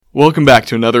Welcome back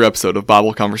to another episode of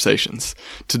Bible Conversations.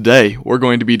 Today, we're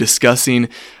going to be discussing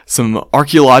some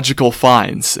archaeological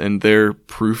finds and their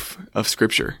proof of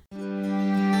Scripture.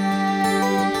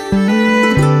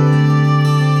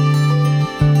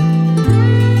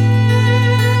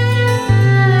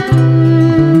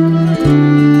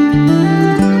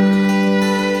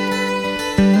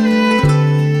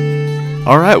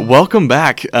 All right, welcome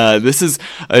back. This is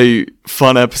a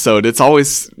fun episode. It's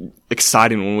always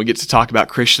exciting when we get to talk about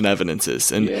Christian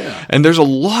evidences. And there's a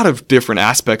lot of different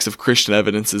aspects of Christian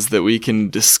evidences that we can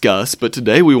discuss. But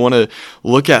today we want to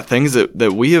look at things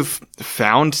that we have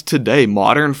found today,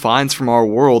 modern finds from our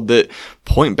world that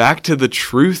point back to the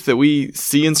truth that we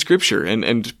see in Scripture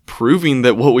and proving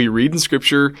that what we read in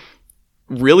Scripture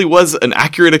really was an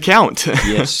accurate account.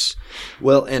 Yes.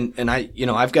 Well, and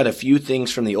I've got a few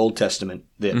things from the Old Testament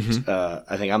that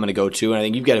I think I'm going to go to, and I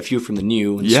think you've got a few from the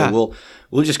New. And so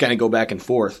we'll just kind of go back and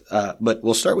forth. But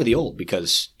we'll start with the Old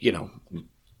because,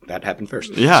 that happened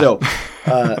first. Yeah. So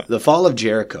the fall of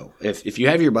Jericho. If you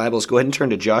have your Bibles, go ahead and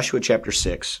turn to Joshua chapter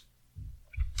 6.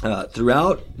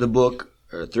 Throughout the book,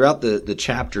 or throughout the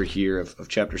chapter here of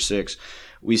chapter 6,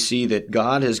 we see that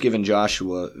God has given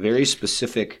Joshua very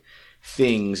specific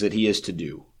things that he is to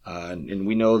do. And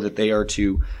we know that they are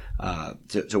to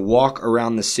walk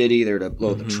around the city. They're to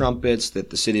blow the trumpets, that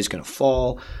the city is going to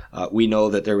fall. We know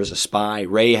that there was a spy,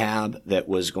 Rahab, that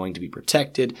was going to be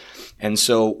protected. And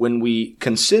so when we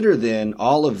consider then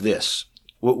all of this,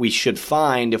 what we should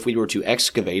find if we were to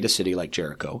excavate a city like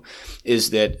Jericho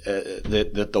is that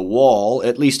the wall,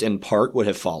 at least in part, would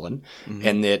have fallen,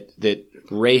 and that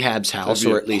Rahab's house,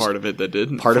 or at least part of it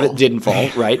didn't fall,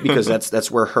 right? Because that's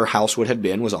where her house would have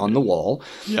been, was on the wall.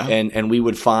 Yeah. And we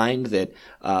would find that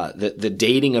the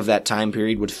dating of that time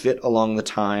period would fit along the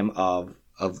time of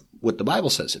what the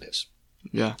Bible says it is.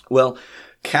 Yeah. Well,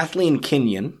 Kathleen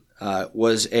Kenyon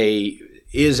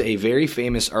is a very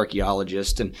famous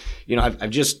archaeologist, and I've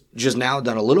just now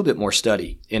done a little bit more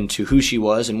study into who she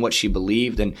was and what she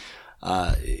believed, and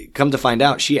come to find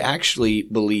out, she actually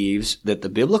believes that the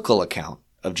biblical account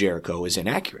of Jericho is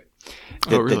inaccurate.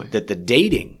 That the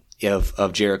dating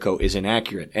of Jericho is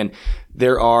inaccurate. And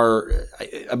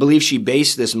I believe she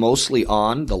based this mostly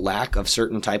on the lack of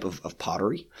certain type of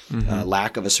pottery,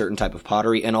 lack of a certain type of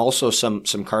pottery, and also some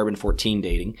carbon-14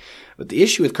 dating. But the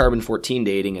issue with carbon-14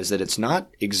 dating is that it's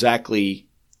not exactly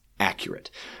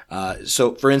accurate.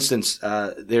 So, for instance,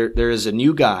 there is a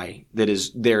new guy that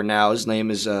is there now. His name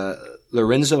is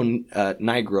Lorenzo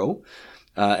Nigro,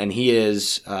 and he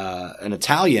is an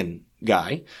Italian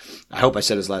guy. I hope I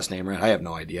said his last name right. I have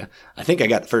no idea. I think I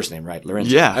got the first name right,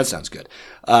 Lorenzo. Yeah, that sounds good.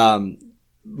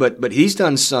 But he's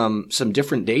done some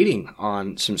different dating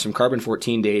on some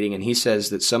carbon-14 dating, and he says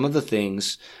that some of the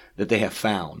things that they have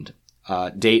found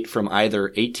date from either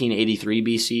 1883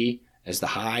 BC as the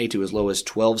high to as low as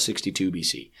 1262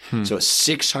 BC. So a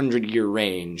 600-year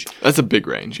range. That's a big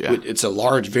range, yeah. It's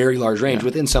a very large range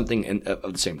within something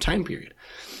of the same time period.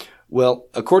 Well,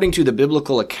 according to the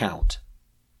biblical account,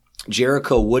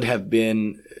 Jericho would have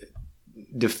been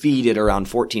defeated around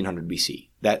 1400 BC.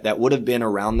 That would have been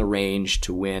around the range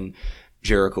to when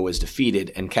Jericho was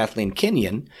defeated, and Kathleen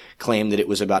Kenyon claimed that it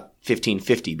was about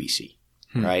 1550 BC.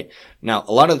 Right? Now,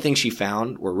 a lot of the things she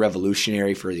found were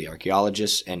revolutionary for the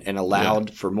archaeologists and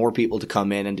allowed for more people to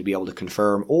come in and to be able to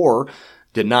confirm or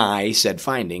deny said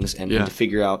findings and to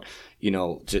figure out,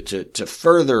 to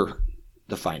further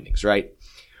the findings, right?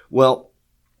 Well,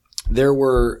 there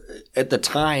were, at the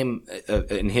time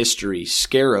in history,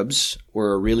 scarabs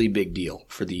were a really big deal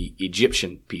for the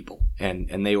Egyptian people,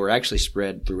 and they were actually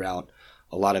spread throughout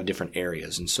a lot of different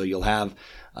areas. And so you'll have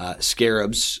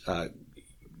scarabs,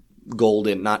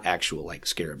 golden, not actual like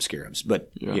scarabs,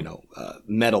 but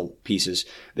metal pieces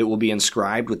that will be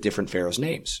inscribed with different pharaohs'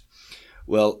 names.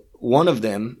 Well, one of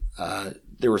them,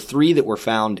 there were three that were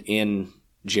found in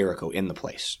Jericho, in the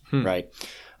place, right?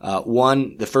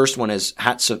 The first one is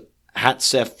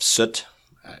Hatshepsut.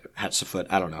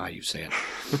 I don't know how you say it.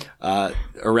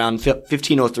 Around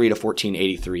 1503 to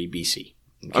 1483 BC.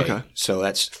 Okay. So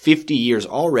that's 50 years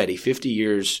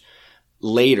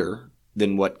later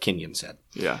than what Kenyon said.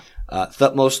 Yeah.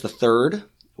 Thutmose III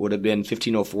would have been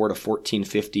 1504 to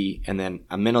 1450, and then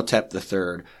Amenhotep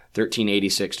III,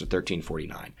 1386 to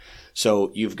 1349.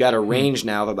 So you've got a range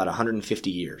now of about 150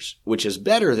 years, which is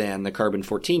better than the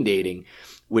carbon-14 dating,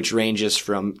 which ranges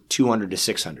from 200 to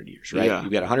 600 years, right? Yeah.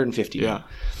 You've got 150 now.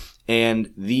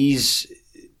 And these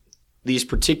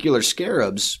particular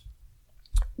scarabs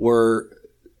were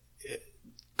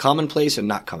commonplace and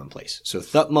not commonplace. So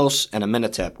Thutmose and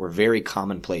Amenhotep were very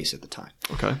commonplace at the time.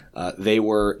 Okay. They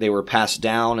were passed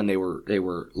down, and they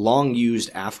were long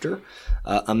used after.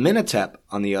 Amenhotep,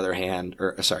 on the other hand,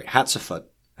 Hatshepsut,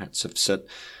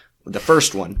 the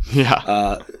first one.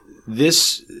 Yeah.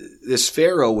 This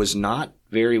pharaoh was not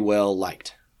very well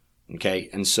liked. Okay,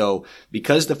 and so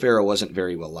because the pharaoh wasn't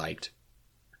very well liked,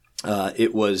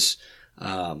 it was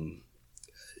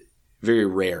very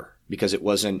rare. Because it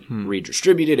wasn't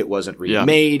redistributed, it wasn't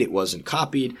remade, it wasn't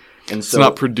copied. And so it's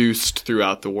not produced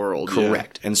throughout the world.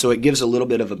 Correct. Yeah. And so it gives a little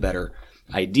bit of a better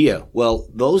idea. Well,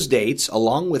 those dates,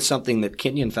 along with something that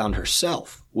Kenyon found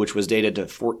herself, which was dated to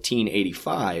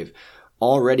 1485,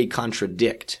 already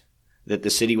contradict that the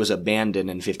city was abandoned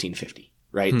in 1550,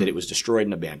 right? That it was destroyed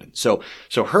and abandoned. So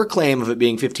her claim of it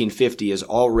being 1550 is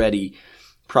already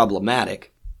problematic.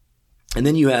 And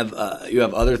then you have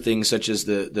other things such as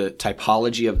the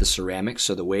typology of the ceramics,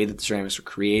 so the way that the ceramics were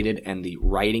created and the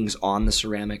writings on the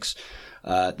ceramics.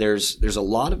 There's a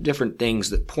lot of different things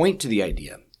that point to the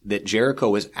idea that Jericho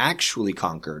was actually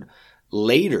conquered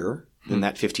later than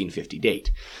that 1550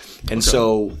 date. And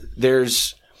so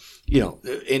there's,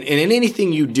 in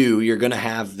anything you do, you're going to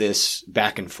have this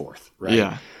back and forth, right?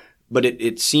 Yeah. But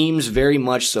it seems very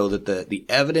much so that the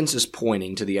evidence is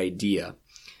pointing to the idea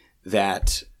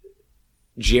that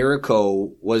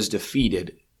Jericho was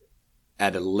defeated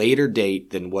at a later date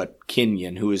than what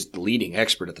Kenyon, who is the leading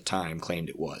expert at the time, claimed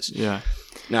it was. Yeah.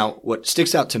 Now, what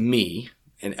sticks out to me,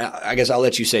 and I guess I'll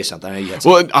let you say something. I know you had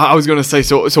something. Well, I was going to say,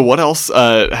 so what else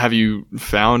have you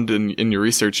found in your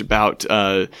research about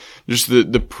just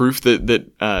the proof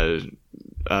that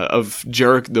of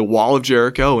Jericho, the wall of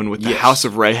Jericho, and with the house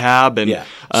of Rahab, and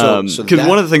because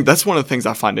one of the things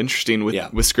I find interesting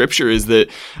with Scripture is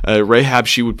that Rahab,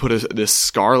 she would put this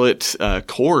scarlet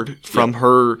cord from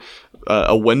her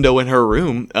a window in her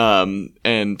room,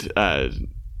 and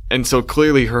so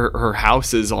clearly her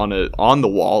house is on the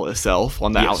wall itself,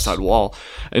 on the outside wall,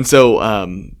 and so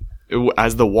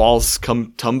as the walls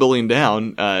come tumbling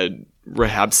down,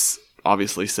 Rahab's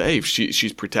obviously safe.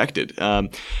 She's protected.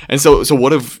 And so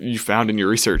what have you found in your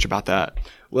research about that?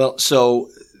 Well, so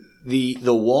the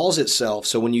walls itself.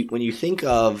 So when you think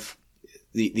of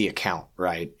the account,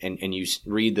 right, and you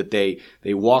read that they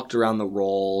walked around the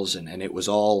walls and it was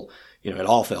all, it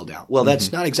all fell down. Well,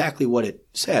 that's not exactly what it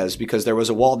says, because there was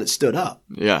a wall that stood up.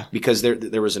 Yeah. Because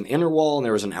there was an inner wall and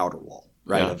there was an outer wall,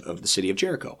 right, of the city of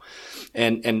Jericho.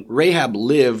 And Rahab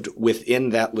lived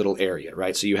within that little area,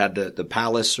 right? So you had the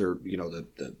palace, or,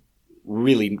 the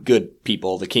really good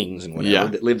people, the kings and whatever,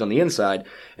 that lived on the inside,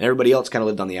 and everybody else kind of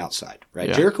lived on the outside, right?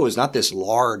 Yeah. Jericho is not this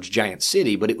large, giant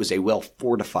city, but it was a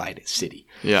well-fortified city.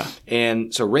 Yeah.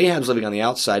 And so Rahab's living on the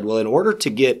outside. Well, in order to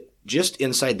get just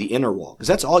inside the inner wall, because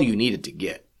that's all you needed to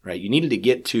get, right? You needed to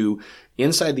get to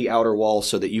inside the outer wall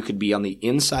so that you could be on the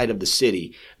inside of the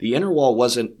city. The inner wall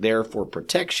wasn't there for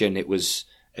protection. It was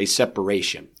a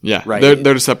separation. Yeah. Right.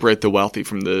 They're to separate the wealthy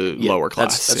from the lower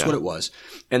class. That's what it was.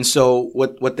 And so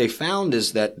what they found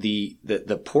is that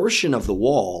the portion of the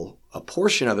wall, a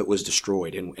portion of it was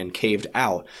destroyed and caved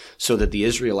out so that the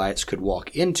Israelites could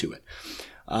walk into it.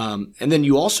 And then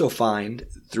you also find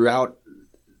throughout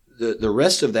the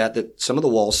rest of that some of the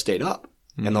walls stayed up,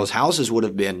 and those houses would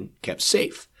have been kept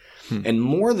safe. And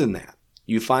more than that,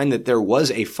 you find that there was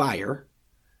a fire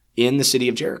in the city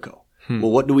of Jericho.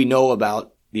 Well, what do we know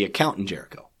about the account in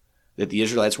Jericho? That the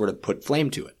Israelites were to put flame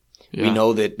to it. Yeah. We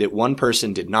know that one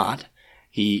person did not.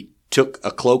 He took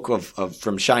a cloak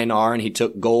from Shinar, and he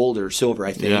took gold or silver,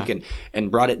 I think,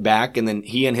 and brought it back. And then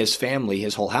he and his family,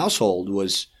 his whole household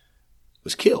was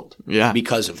killed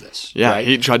because of this. Yeah, right?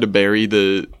 He tried to bury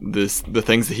the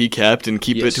things that he kept and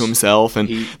keep it to himself. And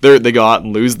they go out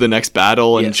and lose the next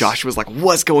battle. And Joshua's like,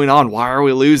 what's going on? Why are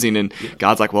we losing? And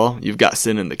God's like, well, you've got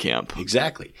sin in the camp.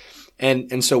 Exactly.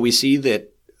 And so we see that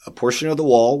a portion of the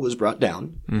wall was brought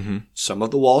down. Mm-hmm. Some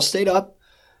of the wall stayed up,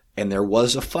 and there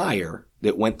was a fire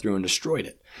that went through and destroyed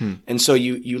it. And so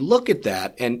you look at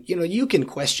that, and you can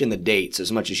question the dates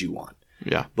as much as you want.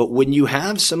 Yeah. But when you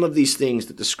have some of these things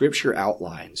that the Scripture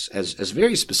outlines as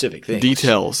very specific things,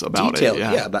 details about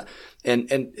it,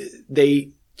 and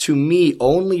they, to me,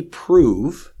 only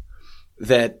prove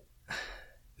that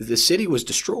the city was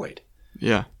destroyed.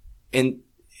 Yeah. And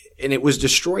it was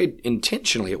destroyed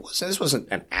intentionally. This wasn't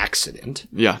an accident.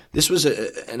 Yeah. This was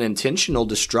an intentional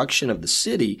destruction of the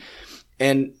city.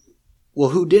 And, well,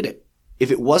 who did it?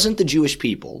 If it wasn't the Jewish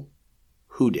people,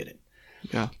 who did it?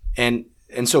 Yeah.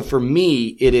 And so for me,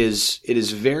 it is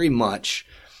very much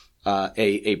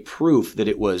a proof that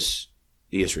it was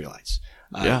the Israelites.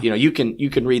 You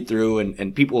can read through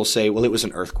and people will say, well, it was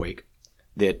an earthquake.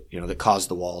 that caused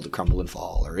the wall to crumble and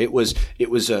fall, or it was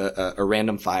a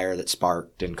random fire that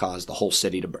sparked and caused the whole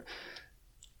city to burn.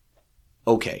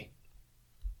 Okay.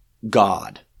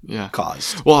 God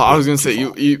caused. Well, I was going to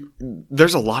say,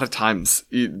 there's a lot of times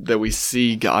that we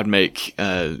see God make,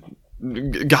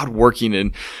 God working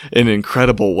in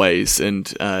incredible ways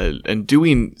and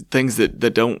doing things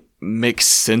that don't make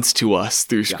sense to us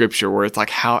through Scripture, where it's like,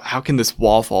 how can this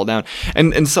wall fall down?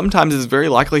 And sometimes it's very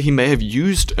likely he may have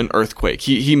used an earthquake.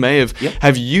 He may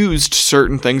have used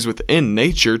certain things within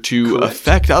nature to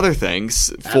affect other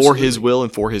things for his will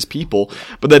and for his people.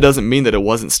 But that doesn't mean that it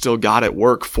wasn't still God at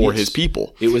work for his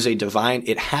people. It was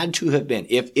it had to have been,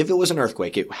 if it was an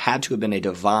earthquake, it had to have been a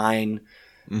divine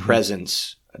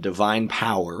presence, a divine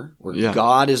power, where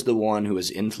God is the one who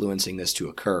is influencing this to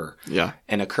occur,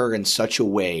 and occur in such a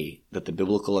way that the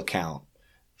biblical account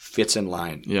fits in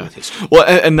line with history. Well,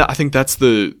 and I think that's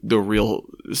the real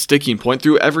sticking point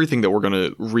through everything that we're going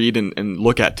to read and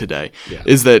look at today,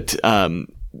 is that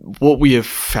what we have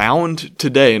found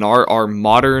today in our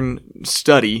modern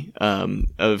study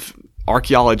of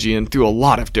archaeology, and through a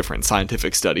lot of different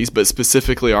scientific studies, but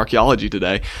specifically archaeology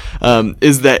today,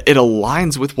 is that it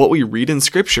aligns with what we read in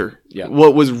Scripture.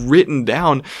 What was written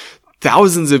down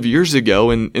thousands of years ago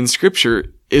in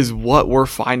Scripture is what we're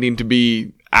finding to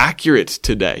be accurate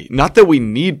today. Not that we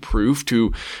need proof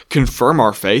to confirm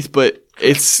our faith, but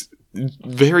it's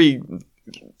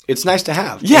nice to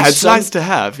have. Yeah, it's nice to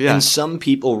have. Yeah. And some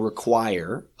people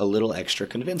require a little extra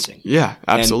convincing. Yeah,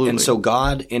 absolutely. And so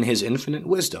God, in his infinite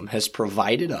wisdom, has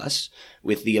provided us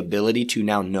with the ability to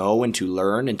now know and to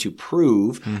learn and to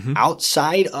prove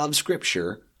outside of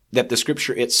Scripture that the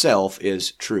Scripture itself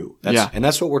is true. And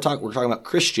that's what we're talking. We're talking about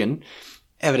Christian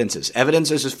evidences.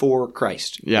 Evidences is for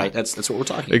Christ. Yeah. Right? That's what we're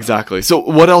talking about. Exactly. So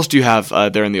what else do you have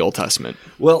there in the Old Testament?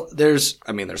 Well, there's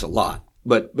a lot.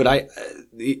 But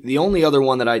the only other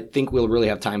one that I think we'll really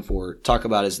have time for talk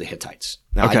about is the Hittites.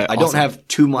 Now, I don't have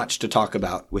too much to talk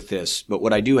about with this, but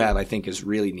what I do have, I think, is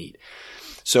really neat.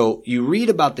 So you read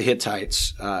about the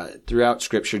Hittites throughout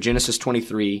Scripture. Genesis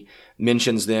 23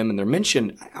 mentions them, and they're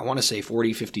mentioned, I want to say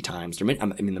 40, 50 times. They're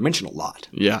mentioned a lot.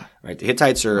 Yeah. Right. The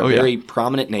Hittites are a very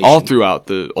prominent nation. All throughout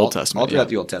the Old Testament. All throughout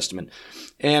the Old Testament.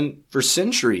 And for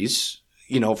centuries,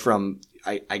 from,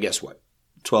 I guess what?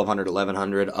 1200,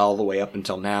 1100, all the way up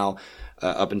until now,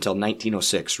 up until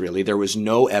 1906, really. There was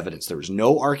no evidence. There was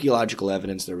no archaeological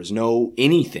evidence. There was no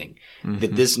anything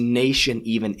that this nation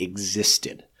even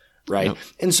existed, right? Yep.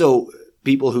 And so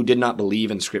people who did not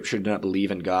believe in Scripture, did not believe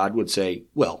in God, would say,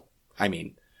 well,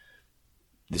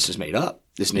 this is made up.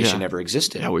 This nation never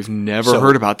existed. Yeah, we've never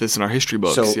heard about this in our history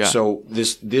books. So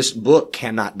this book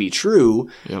cannot be true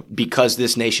because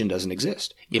this nation doesn't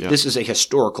exist. If this is a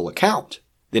historical account,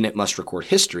 then it must record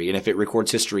history. And if it records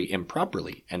history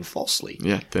improperly and falsely,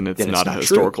 then it's not a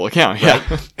historical account. Yeah.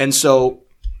 Right? And so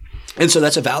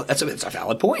that's a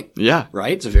valid point. Yeah.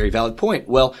 Right? It's a very valid point.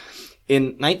 Well,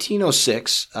 in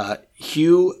 1906,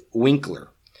 Hugh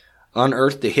Winkler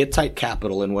unearthed the Hittite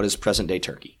capital in what is present-day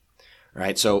Turkey.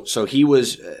 Right? So he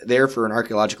was there for an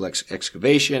archaeological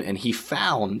excavation, and he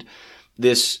found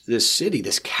this city,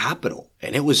 this capital,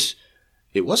 and it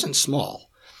wasn't small.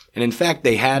 And in fact,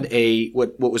 they had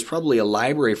what was probably a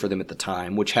library for them at the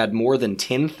time, which had more than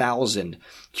 10,000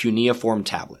 cuneiform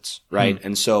tablets, right?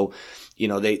 And so,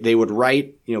 they would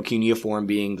write, cuneiform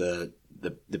being the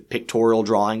pictorial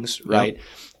drawings, right?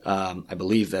 Yep. I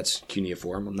believe that's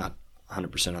cuneiform. I'm not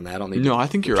 100% on that. No, I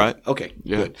think you're right. Okay,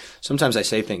 good. Sometimes I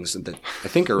say things that I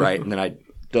think are right, and then I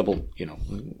double,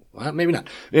 well, maybe not.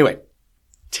 Anyway,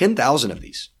 10,000 of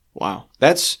these. Wow.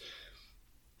 That's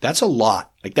a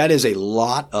lot. That is a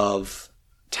lot of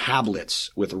tablets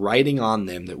with writing on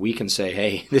them that we can say,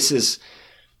 hey, this is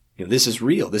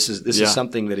real. This is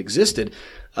something that existed.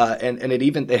 And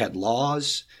they had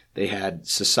laws, they had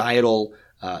societal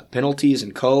penalties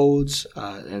and codes,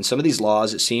 and some of these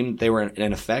laws, it seemed they were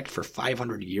in effect for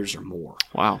 500 years or more.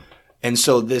 Wow. And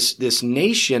so this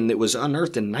nation that was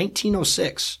unearthed in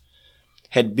 1906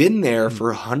 had been there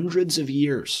for hundreds of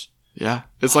years. Yeah,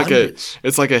 it's like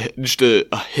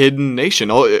a hidden nation.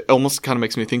 Oh, it almost kind of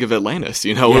makes me think of Atlantis,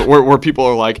 where people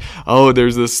are like, oh,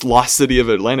 there's this lost city of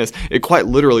Atlantis. It quite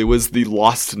literally was the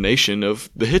lost nation of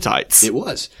the Hittites. It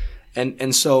was,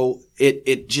 and so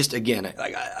it just, again,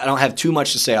 I don't have too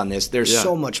much to say on this. There's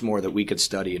so much more that we could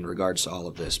study in regards to all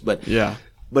of this, but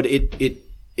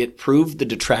it proved the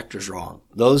detractors wrong.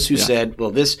 Those who said,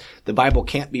 well, the Bible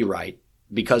can't be right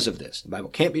because of this. The Bible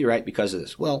can't be right because of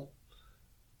this. Well,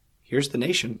 here's the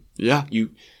nation. Yeah.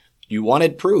 You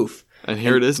wanted proof. And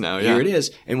here it is now. Yeah. Here it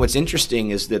is. And what's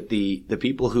interesting is that the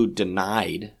people who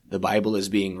denied the Bible as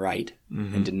being right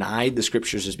and denied the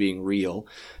scriptures as being real,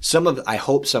 I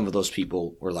hope some of those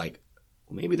people were like,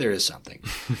 well, maybe there is something.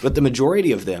 But the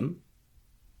majority of them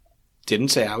didn't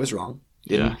say I was wrong,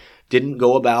 didn't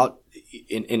go about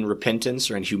in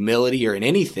repentance or in humility or in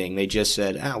anything. They just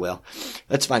said, well,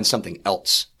 let's find something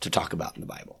else to talk about in the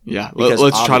Bible. Yeah,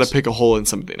 let's try to pick a hole in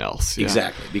something else. Yeah.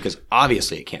 Exactly, because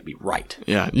obviously it can't be right.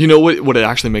 Yeah, you know what it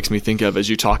actually makes me think of as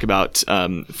you talk about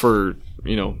for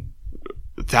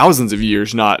thousands of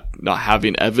years not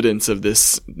having evidence of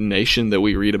this nation that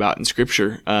we read about in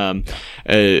Scripture, and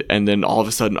then all of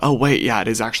a sudden, oh wait, yeah, it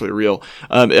is actually real.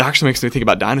 It actually makes me think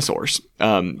about dinosaurs,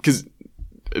 because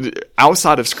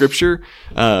outside of Scripture,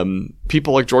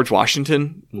 people like George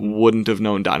Washington wouldn't have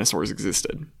known dinosaurs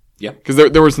existed. Yeah, because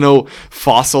there was no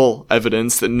fossil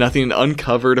evidence, that nothing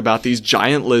uncovered about these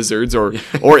giant lizards or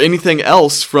anything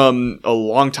else from a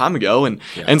long time ago,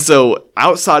 and so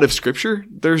outside of Scripture,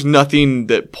 there's nothing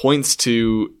that points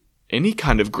to any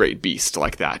kind of great beast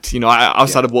like that.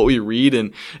 Outside of what we read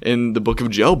in the book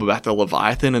of Job about the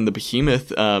Leviathan and the Behemoth,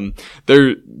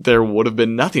 there would have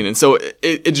been nothing. And so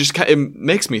it just it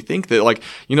makes me think that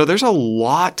there's a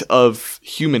lot of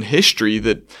human history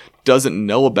that doesn't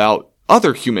know about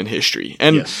other human history.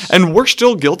 And we're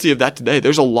still guilty of that today.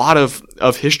 There's a lot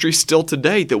of history still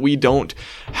today that we don't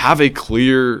have a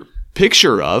clear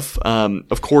picture of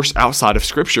course, outside of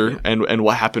Scripture and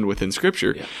what happened within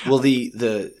Scripture. Yeah. Well,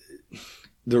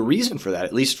 the reason for that,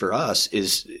 at least for us,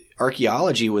 is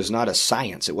archaeology was not a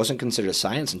science. It wasn't considered a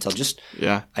science until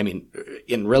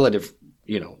in relative,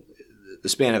 the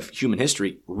span of human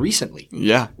history recently.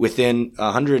 Yeah. Within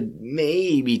 100,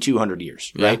 maybe 200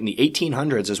 years, right? In the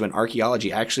 1800s is when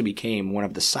archaeology actually became one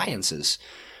of the sciences.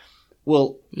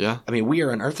 Well, we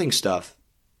are unearthing stuff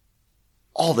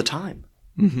all the time,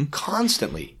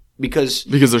 constantly. Because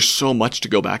there's so much to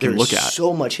go back and look at. There's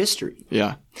so much history.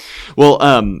 Yeah. Well,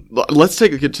 let's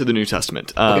take it to the New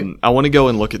Testament. Okay. I want to go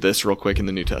and look at this real quick in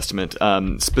the New Testament.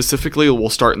 Specifically, we'll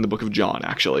start in the book of John,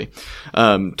 actually,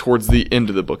 towards the end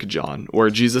of the book of John, where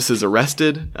Jesus is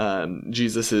arrested.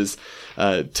 Jesus is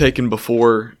taken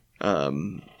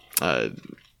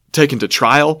to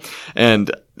trial,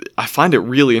 and I find it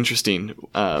really interesting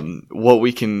what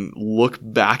we can look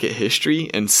back at history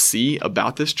and see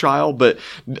about this trial. But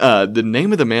the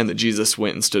name of the man that Jesus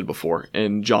went and stood before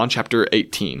in John chapter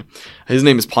 18, his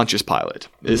name is Pontius Pilate.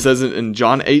 It says in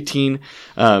John 18,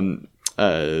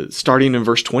 starting in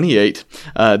verse 28,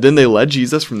 then they led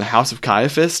Jesus from the house of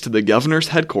Caiaphas to the governor's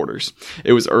headquarters.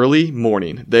 It was early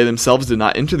morning. They themselves did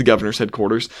not enter the governor's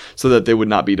headquarters so that they would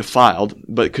not be defiled,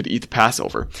 but could eat the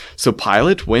Passover. So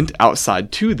Pilate went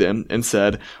outside to them and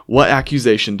said, "What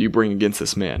accusation do you bring against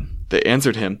this man?" They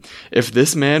answered him, "If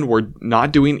this man were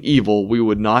not doing evil, we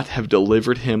would not have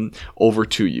delivered him over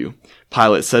to you."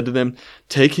 Pilate said to them,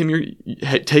 Take him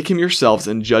yourselves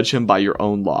and judge him by your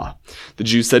own law." The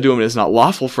Jews said to him, "It is not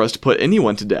lawful for us to put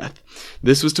anyone to death."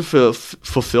 This was to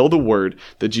fulfill the word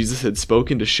that Jesus had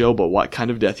spoken to show by what kind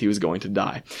of death he was going to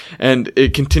die. And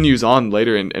it continues on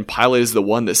later, and Pilate is the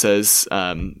one that says,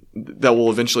 that will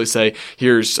eventually say,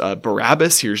 "Here's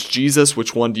Barabbas, here's Jesus,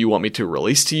 which one do you want me to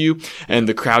release to you?" And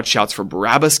the crowd shouts for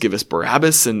Barabbas, "Give us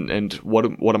Barabbas, and what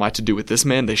am I to do with this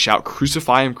man?" They shout,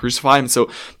 "Crucify him, crucify him." So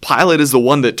Pilate is the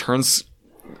one that turns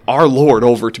our Lord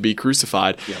over to be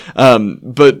crucified. Yeah.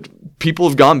 But people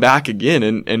have gone back again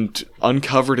and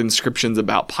uncovered inscriptions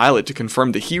about Pilate to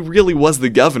confirm that he really was the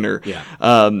governor. Yeah.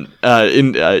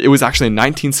 It was actually in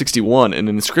 1961, an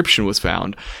inscription was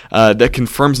found that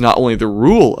confirms not only the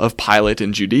rule of Pilate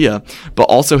in Judea, but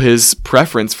also his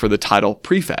preference for the title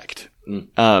prefect.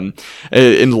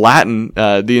 In Latin,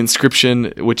 the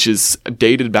inscription, which is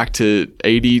dated back to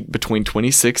AD between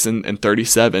 26 and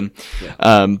 37,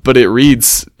 but it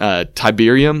reads,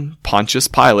 Tiberium Pontius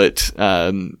Pilate,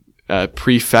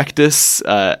 prefectus,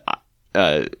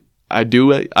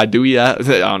 Iduia, I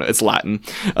don't know, it's Latin.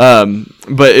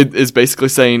 But it is basically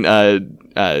saying,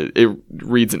 it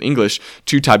reads in English,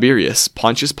 to Tiberius,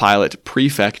 Pontius Pilate,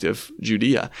 prefect of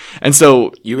Judea. And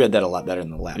so you read that a lot better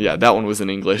than the Latin. Yeah, that one was in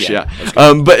English. Yeah.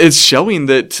 But it's showing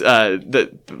that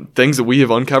things that we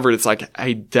have uncovered, it's like,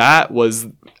 hey, that was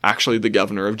actually the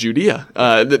governor of Judea.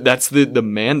 That's the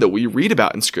man that we read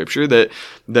about in Scripture,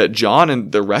 that John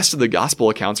and the rest of the gospel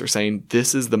accounts are saying,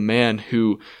 this is the man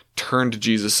who turned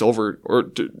Jesus over,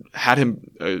 or had him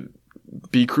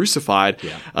be crucified.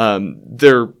 Yeah.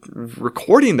 They're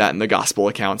recording that in the gospel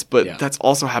accounts, but that's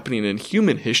also happening in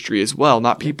human history as well,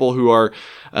 not people who are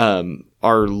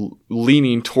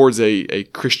leaning towards a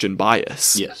Christian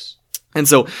bias. Yes. And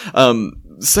so,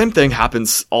 same thing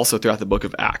happens also throughout the book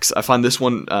of Acts. I find this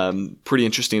one pretty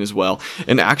interesting as well.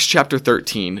 In Acts chapter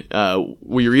 13,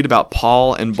 we read about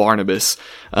Paul and Barnabas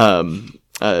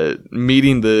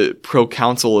meeting the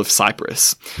proconsul of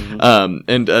Cyprus. So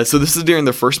this is during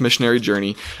their first missionary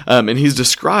journey. And he's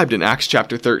described in Acts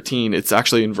chapter 13. It's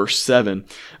actually in verse 7.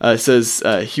 It says,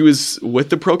 he was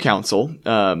with the proconsul,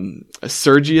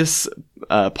 Sergius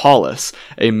Paulus,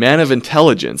 a man of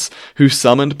intelligence, who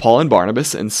summoned Paul and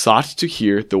Barnabas and sought to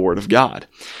hear the word of God.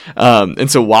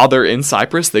 And so while they're in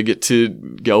Cyprus, they get to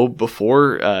go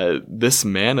before this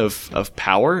man of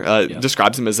power,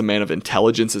 describes him as a man of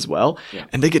intelligence as well,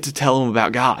 and they get to tell him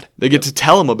about God. They get to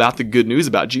tell him about the good news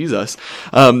about Jesus.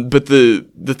 But the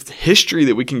history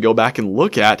that we can go back and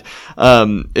look at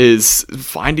is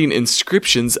finding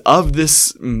inscriptions of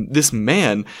this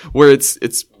man where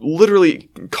it's literally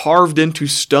carved into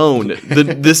stone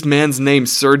this man's name,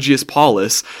 Sergius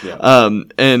Paulus,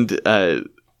 and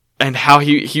how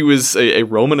he was a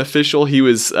Roman official. He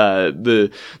was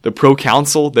the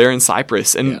proconsul there in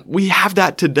Cyprus, and we have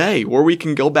that today where we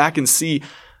can go back and see,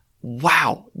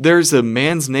 wow, there's a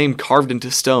man's name carved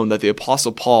into stone that the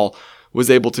Apostle Paul was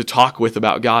able to talk with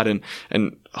about God and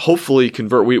hopefully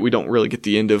convert. We don't really get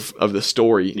the end of the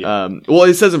story. Well,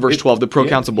 it says in verse 12, the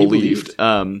proconsul believed.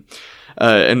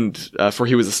 For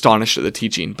he was astonished at the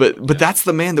teaching. But that's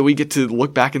the man that we get to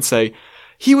look back and say,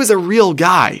 he was a real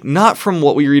guy, not from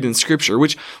what we read in Scripture,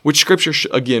 which Scripture,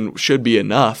 again, should be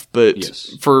enough. But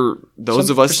for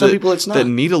those of us that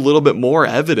need a little bit more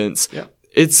evidence,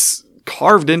 it's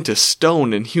carved into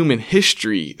stone in human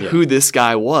history who this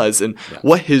guy was and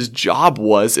what his job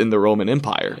was in the Roman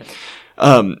Empire.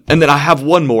 And then I have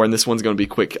one more, and this one's going to be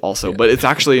quick also, but it's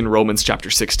actually in Romans chapter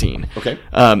 16. Okay.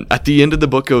 At the end of the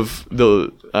book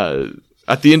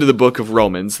of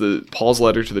Romans, Paul's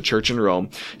letter to the church in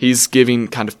Rome, he's giving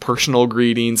kind of personal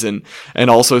greetings and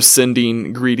also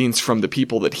sending greetings from the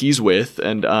people that he's with,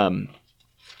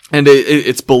 and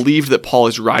it's believed that Paul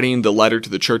is writing the letter to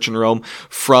the church in Rome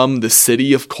from the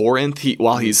city of Corinth.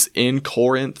 While he's in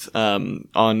Corinth,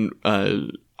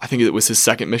 I think it was his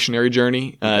second missionary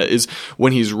journey, is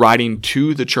when he's writing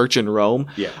to the church in Rome.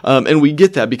 And we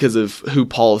get that because of who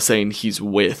Paul is saying he's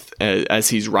with as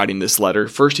he's writing this letter.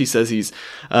 First, he says he's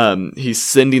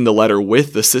sending the letter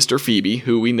with the sister Phoebe,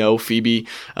 who we know Phoebe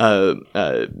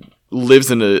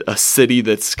lives in a city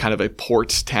that's kind of a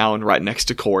port town right next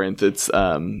to Corinth. It's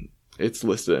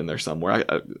listed in there somewhere.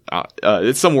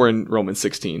 It's somewhere in Romans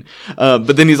 16.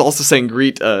 But then he's also saying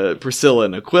greet Priscilla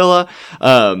and Aquila,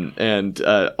 and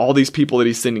all these people that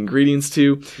he's sending greetings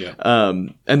to.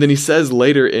 And then he says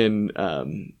later in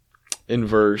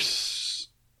verse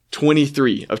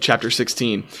 23 of chapter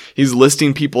 16, he's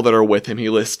listing people that are with him. He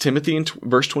lists Timothy in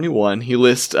verse 21. He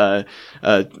lists Tertius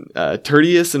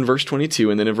in verse 22.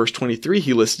 And then in verse 23,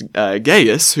 he lists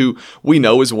Gaius, who we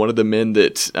know is one of the men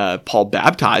that Paul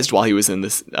baptized while he was in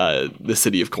the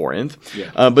city of Corinth.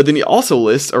 But then he also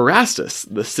lists Erastus,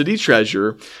 the city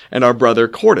treasurer, and our brother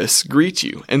Quartus greet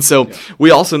you. And so we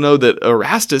also know that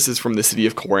Erastus is from the city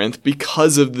of Corinth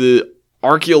because of the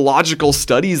archaeological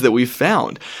studies that we've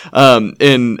found.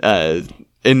 In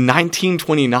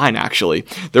 1929, actually,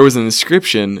 there was an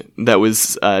inscription that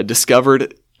was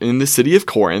discovered in the city of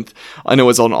Corinth, and it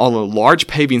was on a large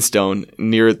paving stone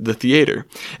near the theater.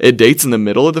 It dates in the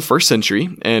middle of the 1st century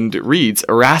and reads,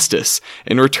 Erastus,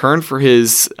 in return for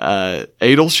his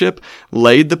aedileship,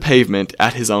 laid the pavement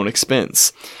at his own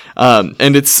expense.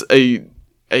 And it's a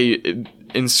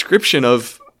inscription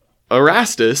of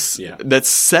Erastus that's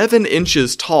 7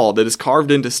 inches tall that is carved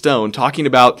into stone, talking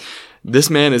about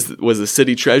this man was a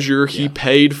city treasurer. He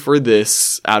paid for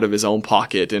this out of his own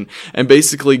pocket, and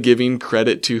basically giving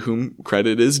credit to whom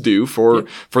credit is due for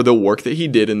the work that he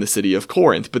did in the city of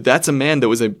Corinth. But that's a man that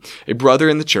was a brother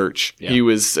in the church. He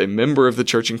was a member of the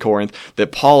church in Corinth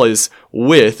that Paul is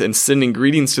with and sending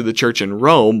greetings to the church in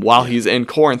Rome while he's in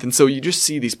Corinth. And so you just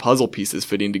see these puzzle pieces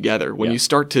fitting together when you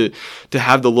start to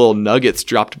have the little nuggets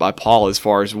dropped by Paul as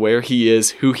far as where he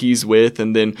is, who he's with,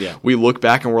 and then we look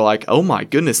back and we're like, oh my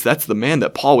goodness, that's the man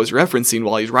that Paul was referencing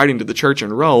while he's writing to the church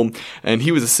in Rome, and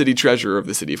he was a city treasurer of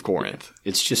the city of Corinth.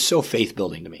 It's just so faith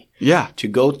building to me. To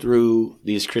go through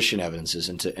these Christian evidences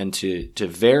and to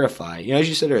verify, as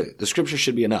you said earlier, the Scripture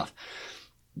should be enough.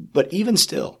 But even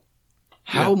still,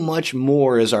 how much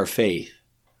more is our faith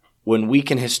when we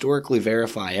can historically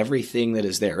verify everything that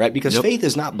is there, right? Because faith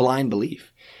is not blind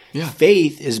belief.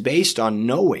 Faith is based on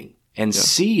knowing and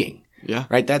seeing. Yeah.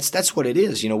 Right? That's what it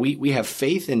is. We have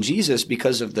faith in Jesus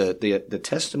because of the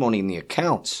testimony and the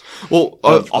accounts of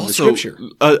the Scripture.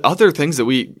 Other things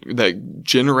that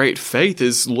generate faith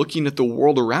is looking at the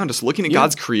world around us, looking at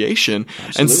God's creation,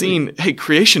 and seeing, hey,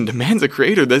 creation demands a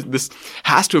creator. This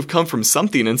has to have come from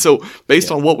something. And so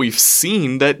based on what we've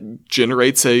seen, that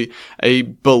generates a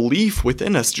belief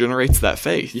within us, generates that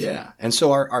faith. Yeah. And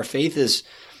so our faith is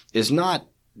not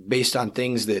based on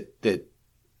things that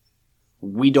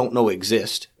we don't know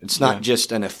exist. It's not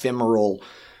just an ephemeral,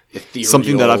 ethereal,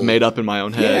 something that I've made up in my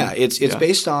own head. Yeah, it's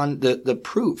based on the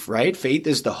proof, right? Faith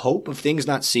is the hope of things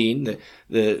not seen.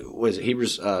 Was it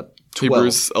Hebrews 12?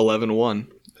 Hebrews 11:1.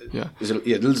 Yeah.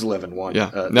 It is 11:1.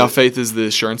 Yeah. Now faith is the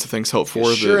assurance of things hoped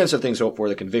for. Assurance of things hoped for,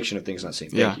 the conviction of things not seen.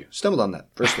 Thank you. Stumbled on that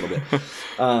first little bit.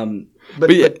 But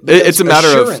it's a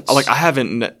matter of, like,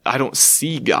 I don't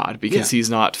see God because he's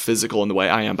not physical in the way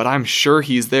I am, but I'm sure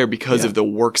he's there because of the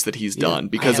works that he's done,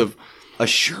 because of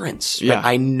assurance. Yeah. Right?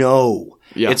 I know.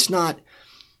 Yeah. It's not,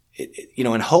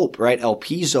 and hope, right?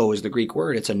 Elpizo is the Greek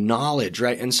word. It's a knowledge,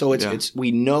 right? And so it's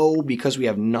we know because we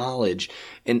have knowledge.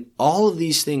 And all of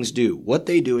these things what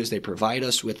they do is they provide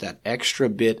us with that extra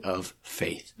bit of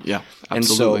faith. Yeah,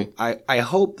 absolutely. And so I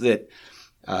hope that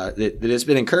it's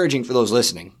been encouraging for those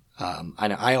listening.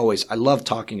 I love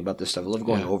talking about this stuff. I love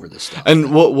going over this stuff.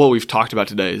 And what we've talked about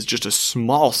today is just a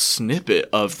small snippet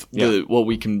of what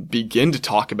we can begin to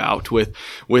talk about with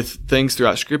things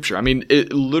throughout Scripture. I mean,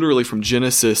 literally from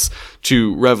Genesis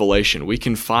to Revelation, we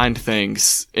can find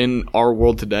things in our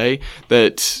world today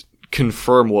that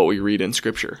confirm what we read in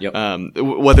Scripture. Yep.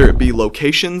 Whether it be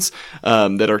locations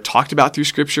that are talked about through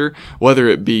Scripture, whether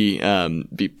it be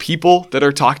people that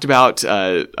are talked about,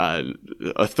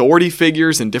 authority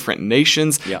figures in different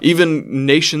nations, even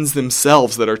nations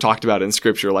themselves that are talked about in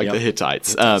Scripture, like the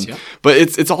Hittites. But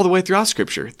it's all the way throughout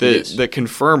Scripture that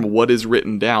confirm what is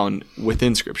written down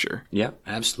within Scripture. Yeah,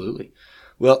 absolutely.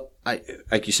 Well,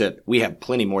 like you said, we have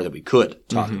plenty more that we could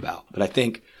talk about, but I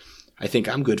think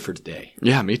I'm good for today.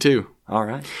 Yeah, me too. All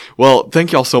right. Well,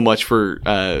 thank y'all so much for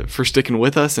sticking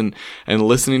with us and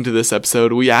listening to this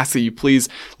episode. We ask that you please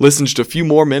listen just a few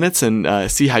more minutes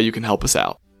and see how you can help us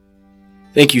out.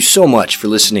 Thank you so much for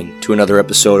listening to another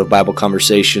episode of Bible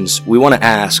Conversations. We want to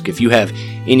ask if you have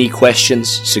any questions,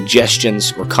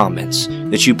 suggestions, or comments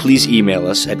that you please email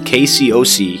us at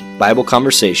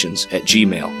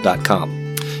kcocbibleconversations@gmail.com.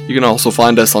 You can also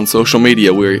find us on social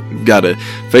media. We've got a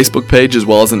Facebook page as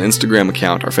well as an Instagram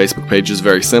account. Our Facebook page is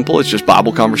very simple. It's just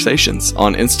Bible Conversations.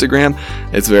 On Instagram,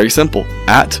 it's very simple,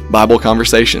 @Bible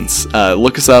Conversations.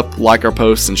 Look us up, like our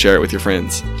posts, and share it with your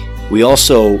friends. We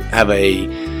also have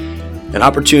an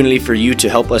opportunity for you to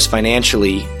help us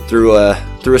financially through a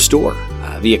store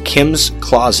via Kim's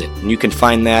Closet. And you can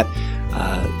find that.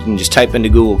 You can just type into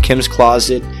Google Kim's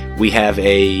Closet. We have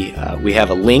a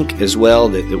link as well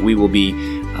that we will be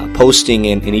posting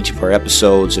in each of our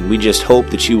episodes, and we just hope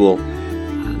that you will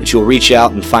reach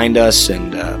out and find us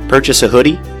and purchase a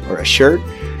hoodie or a shirt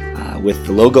with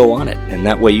the logo on it, and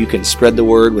that way you can spread the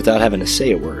word without having to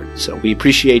say a word. So we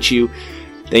appreciate you.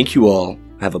 Thank you all.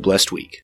 Have a blessed week.